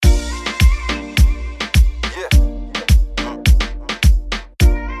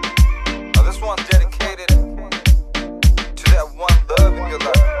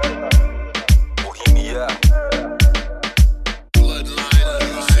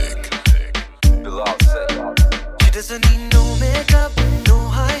doesn't need no makeup, no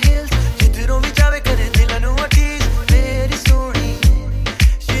high heels. Jidhron vi jaave kare dil nu tease. Meri soni,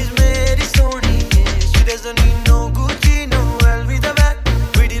 she's meri soni. She doesn't need no Gucci, no LV the bag.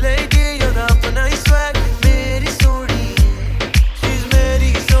 Pretty lady, you're the apna hi swag. Meri soni, she's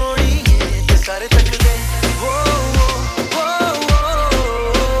meri soni. Te sare takde, oh oh oh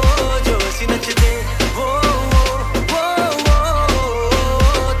oh, jo asi nachde, oh oh oh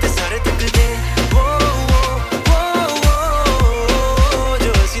oh, te sare takde, oh oh oh oh,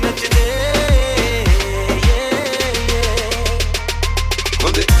 jo asi nachde,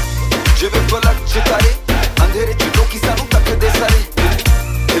 Onde jive palak chitare andhere ch loki sanu takde sare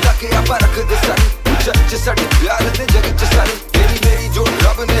eda ke aparak de sare uch sade pyar de jag ch sare teri meri jodi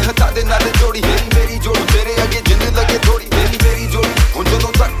rab ne hata de naal jodi meri jodi tere age jind lage thodi meri jodi hun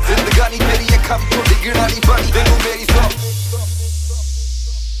jadon tak zindagani meri akhan to digna nahi pani tenu meri song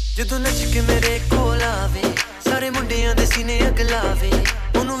ਜਦੋਂ ਨੱਚ ਕੇ ਮੇਰੇ ਕੋਲ ਆਵੇ ਸਾਰੇ ਮੁੰਡਿਆਂ ਦੇ ਸੀਨੇ ਅਗਲਾਵੇ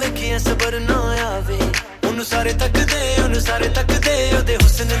ਉਹਨੂੰ ਵੇਖਿਆ ਸਬਰ ਨਾ ਆਵੇ ਉਹਨੂੰ ਸਾਰੇ ਤੱਕਦੇ ਉਹਦੇ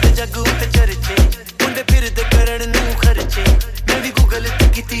ਹੁਸਨ ਦੇ ਜੱਗ ਉੱਤੇ ਚਰਚੇ ਮੁੰਡੇ ਫਿਰਦੇ ਕਰਨ ਨੂੰ ਖਰਚੇ ਮੈਂ ਵੀ ਗੂਗਲ ਤੇ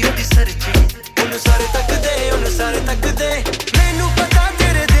ਕੀਤੀ ਉਹਦੀ ਸਰਚੇ ਉਹਨੂੰ ਸਾਰੇ ਤੱਕਦੇ ਮੈਨੂੰ ਪਤਾ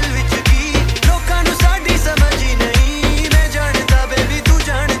ਤੇਰੇ ਦਿਲ ਵਿੱਚ ਕੀ ਲੋਕਾਂ ਨੂੰ ਸਾਡੀ ਸਮਝ ਹੀ ਨਹੀਂ ਮੈਂ ਜਾਣਦਾ ਬੇਬੀ ਤੂੰ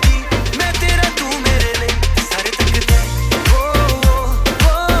ਜਾਣਦੀ ਮੈਂ ਤੇਰਾ ਤੂੰ ਮੇਰੇ ਲਈ ਸਾਰੇ ਤੱਕਦੇ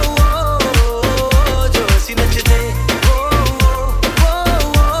ਜੋ ਅਸੀਂ ਨੱਚਦੇ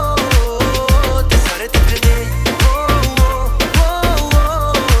ਤੇ ਸਾਰੇ ਤੱਕਦੇ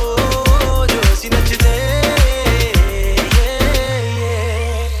ਜੋ ਅਸੀਂ ਨੱਚਦੇ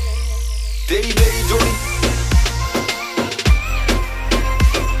teri meri jodi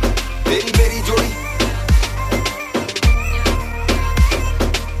teri meri jodi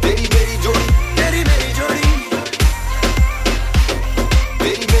teri meri jodi ਤੇਰੀ ਮੇਰੀ ਜੋੜੀ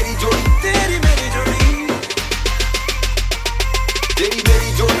teri meri jodi ਤੇਰੀ ਮੇਰੀ ਜੋੜੀ teri meri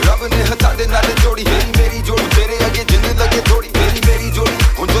jodi rab ne hata de naal jodi meri jodi tere age jind lage thodi meri jodi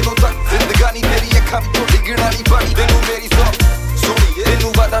hun jadon tak zindagani meri akhan to digna nahi pani tenu meri song soni tenu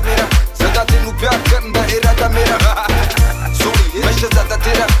wada mera sada tenu pyar karna irada mera soni मैं शहजादा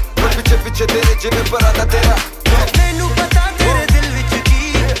तेरा पर पीछे पीछे तेरे जिਵੇਂ ਪਰਾਂਦਾ ਤੇਰਾ